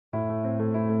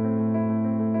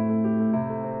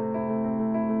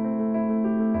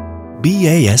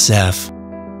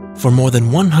BASF. For more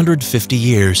than 150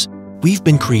 years, we've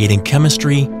been creating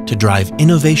chemistry to drive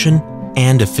innovation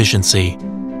and efficiency.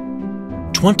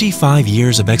 25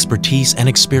 years of expertise and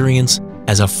experience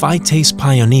as a Phytase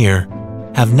pioneer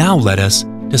have now led us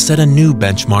to set a new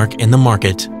benchmark in the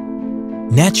market.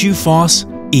 Natuphos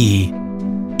E,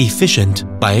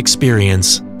 efficient by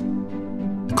experience.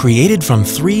 Created from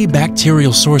 3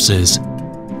 bacterial sources,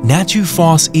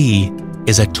 Natuphos E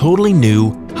is a totally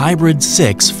new hybrid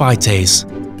 6 phytase.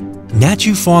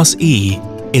 Natuphos E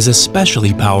is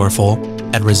especially powerful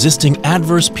at resisting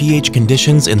adverse pH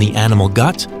conditions in the animal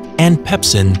gut and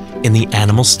pepsin in the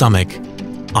animal stomach.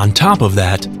 On top of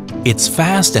that, its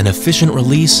fast and efficient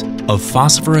release of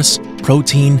phosphorus,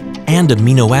 protein, and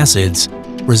amino acids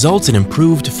results in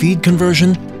improved feed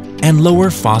conversion and lower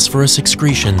phosphorus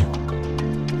excretion.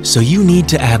 So you need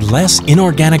to add less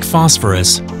inorganic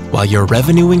phosphorus while your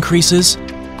revenue increases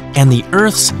and the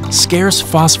Earth's scarce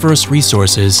phosphorus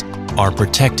resources are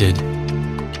protected.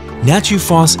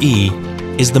 Natuphos E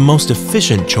is the most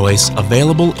efficient choice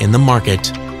available in the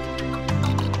market.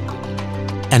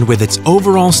 And with its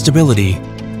overall stability,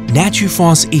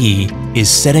 Natuphos E is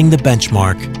setting the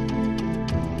benchmark.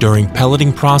 During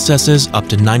pelleting processes up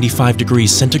to 95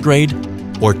 degrees centigrade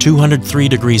or 203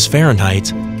 degrees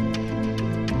Fahrenheit,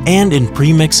 and in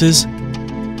premixes,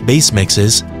 base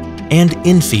mixes, and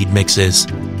in-feed mixes.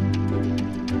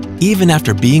 Even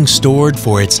after being stored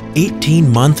for its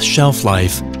 18-month shelf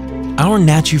life, our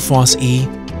Natuphos E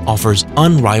offers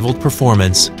unrivaled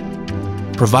performance,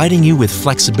 providing you with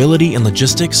flexibility in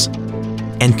logistics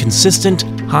and consistent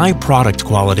high product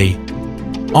quality,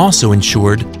 also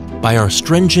ensured by our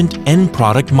stringent end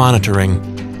product monitoring.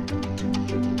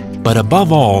 But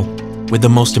above all, with the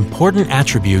most important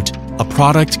attribute a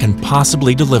product can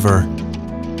possibly deliver: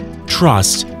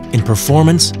 trust in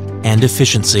performance and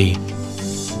efficiency.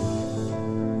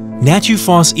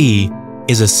 Natuphos E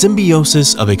is a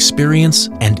symbiosis of experience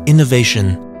and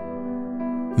innovation.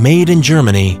 Made in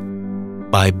Germany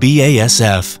by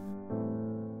BASF.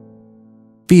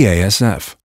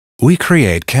 BASF. We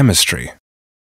create chemistry.